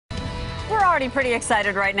already pretty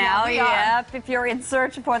excited right now. Yeah, Yep. If you're in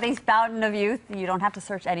search for the fountain of youth, you don't have to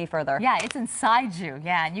search any further. Yeah, it's inside you.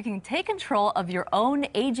 Yeah, and you can take control of your own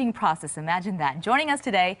aging process. Imagine that. Joining us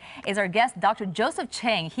today is our guest, Dr. Joseph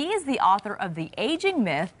Chang. He is the author of The Aging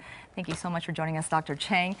Myth. Thank you so much for joining us, Dr.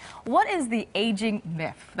 Chang. What is the aging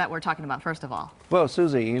myth that we're talking about, first of all? Well,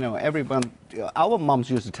 Susie, you know, our moms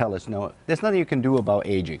used to tell us, no, there's nothing you can do about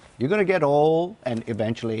aging. You're going to get old, and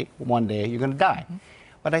eventually, one day, you're going to die.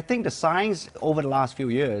 But I think the science over the last few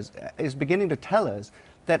years is beginning to tell us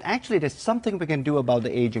that actually there's something we can do about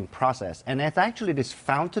the aging process. And it's actually this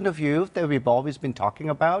fountain of youth that we've always been talking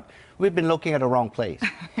about. We've been looking at the wrong place.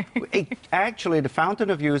 Actually, the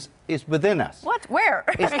fountain of youth is within us. What? Where?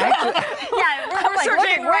 It's actually, Yeah, we're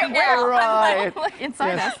searching right now. right.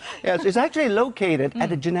 Inside us. Yes, it's actually located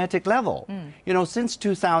at a genetic level. You know, since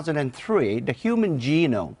 2003, the human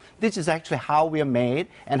genome, this is actually how we are made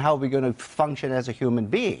and how we're going to function as a human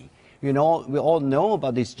being. You know, we all know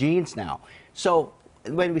about these genes now. So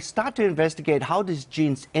when we start to investigate how these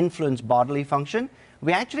genes influence bodily function,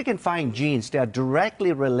 we actually can find genes that are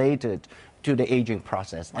directly related to the aging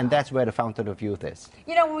process, and that's where the fountain of youth is.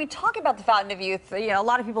 You know, when we talk about the fountain of youth, you know, a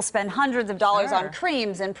lot of people spend hundreds of dollars on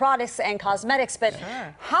creams and products and cosmetics, but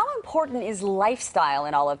how important is lifestyle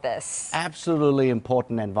in all of this? Absolutely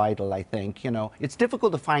important and vital, I think. You know, it's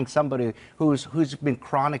difficult to find somebody who's been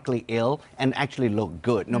chronically ill and actually look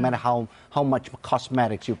good, no matter how much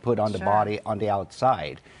cosmetics you put on the body on the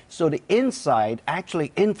outside. So the inside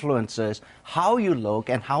actually influences how you look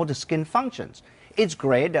and how the skin functions. It's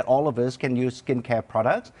great that all of us can use skincare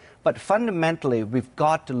products, but fundamentally, we've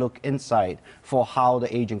got to look inside for how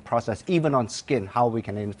the aging process, even on skin, how we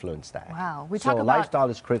can influence that. Wow. So lifestyle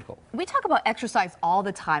is critical. We talk about exercise all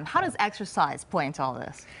the time. How does exercise play into all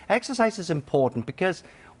this? Exercise is important because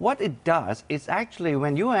what it does is actually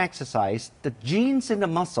when you exercise, the genes in the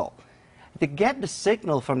muscle, they get the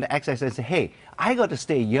signal from the exercise and say, hey, I got to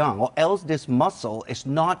stay young or else this muscle is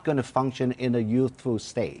not going to function in a youthful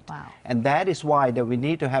state. Wow. And that is why that we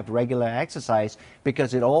need to have regular exercise,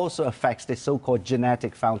 because it also affects the so-called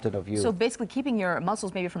genetic fountain of youth. So basically keeping your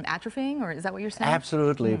muscles maybe from atrophying, or is that what you're saying?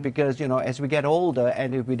 Absolutely, because, you know, as we get older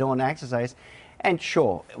and if we don't exercise, and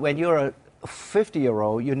sure, when you're a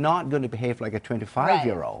 50-year-old, you're not going to behave like a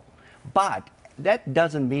 25-year-old. But that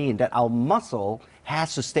doesn't mean that our muscle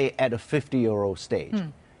has to stay at a 50-year-old stage.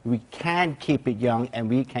 We can keep it young and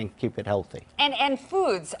we can keep it healthy. And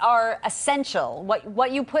foods are essential.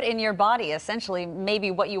 What you put in your body, essentially, maybe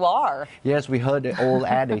what you are. Yes, we heard the old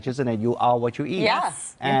adage, isn't it? You are what you eat.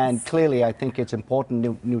 Yes. And clearly, I think it's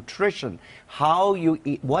important, nutrition, how you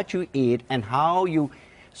eat, what you eat, and how you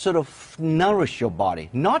sort of nourish your body.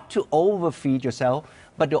 Not to overfeed yourself,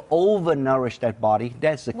 but to over-nourish that body.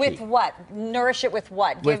 That's the key. With what? Nourish it with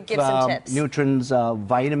what? Give some tips. Nutrients,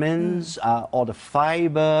 vitamins, all the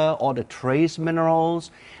fiber, all the trace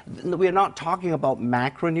minerals. We're not talking about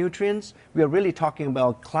macronutrients. We are really talking about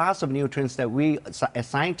a class of nutrients that we, as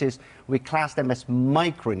scientists, we class them as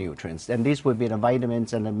micronutrients. And these would be the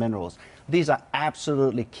vitamins and the minerals. These are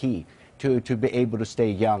absolutely key to be able to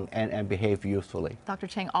stay young and behave youthfully. Dr.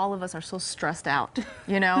 Chang, all of us are so stressed out,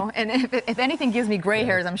 you know, and if anything gives me gray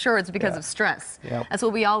hairs, I'm sure it's because of stress. That's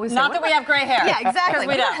what we always say. Not that we have gray hair. Yeah, exactly.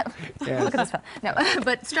 We don't. Look at this. No,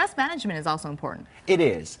 but stress management is also important. It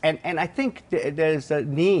is, and I think there's a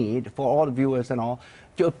need for all the viewers and all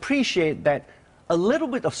to appreciate that a little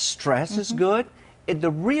bit of stress is good.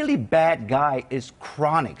 The really bad guy is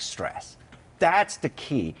chronic stress. That's the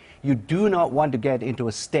key. You do not want to get into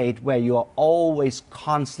a state where you are always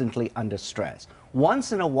constantly under stress.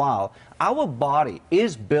 Once in a while, our body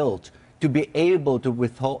is built to be able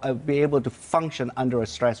to function under a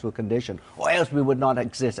stressful condition, or else we would not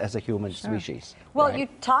exist as a human species. Well, right? you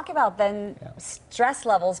talk about then stress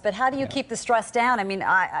levels, but how do you keep the stress down? I mean,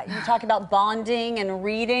 you talk about bonding and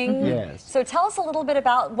reading. Yes. So tell us a little bit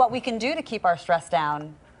about what we can do to keep our stress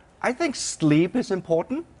down. I think sleep is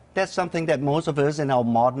important. That's something that most of us in our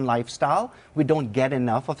modern lifestyle, we don't get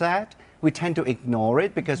enough of that. We tend to ignore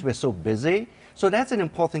it because we're so busy. So that's an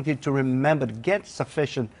important thing to remember, to get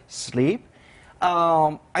sufficient sleep.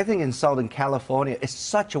 I think in Southern California, it's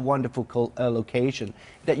such a wonderful location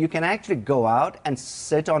that you can actually go out and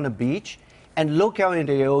sit on the beach and look out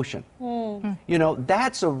into the ocean. You know,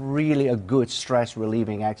 that's really a good stress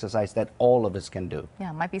relieving exercise that all of us can do. Yeah,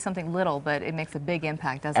 it might be something little, but it makes a big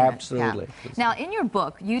impact, doesn't Absolutely. it? Yeah. Now, in your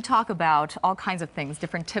book, you talk about all kinds of things,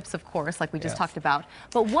 different tips, of course, like we just talked about.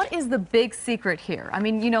 But what is the big secret here? I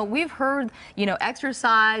mean, you know, we've heard, you know,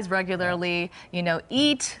 exercise regularly, you know,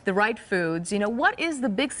 eat the right foods. You know, what is the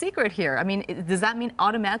big secret here? I mean, does that mean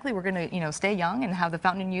automatically we're going to, you know, stay young and have the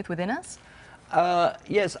fountain of youth within us?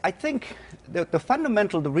 Yes, I think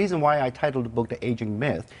the reason why I titled the book The Aging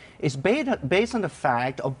Myth is based on the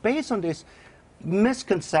fact, or based on this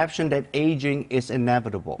misconception that aging is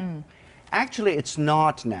inevitable. Actually, it's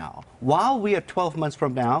not now. While we are 12 months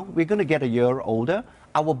from now, we're going to get a year older.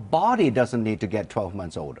 Our body doesn't need to get 12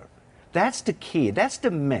 months older. That's the key. That's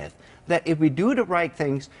the myth, that if we do the right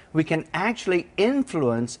things, we can actually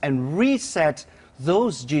influence and reset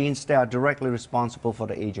those genes that are directly responsible for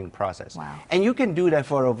the aging process. Wow. And you can do that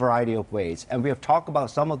for a variety of ways. And we have talked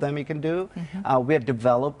about some of them you can do. We're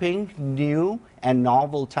developing new and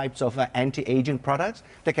novel types of anti-aging products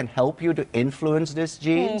that can help you to influence these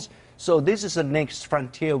genes. So this is the next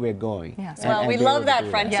frontier we're going. Yes. Well, we love that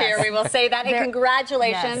frontier. Yes. We will say that. And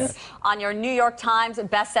congratulations on your New York Times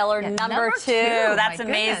bestseller number 2. That's My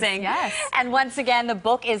amazing. goodness, yes. And once again, the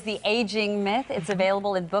book is The Aging Myth. It's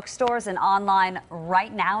available in bookstores and online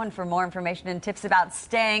right now. And for more information and tips about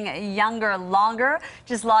staying younger longer,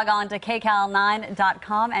 just log on to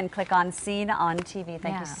kcal9.com and click on Seen on TV.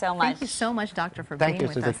 Thank you so much. Thank you so much, Doctor, for Thank being you,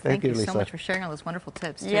 with Susan. us. Thank you, so Lisa. much for sharing all those wonderful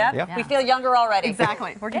tips, too. Yep. We feel younger already.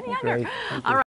 Exactly. We're getting younger. Great. Thank All you. right.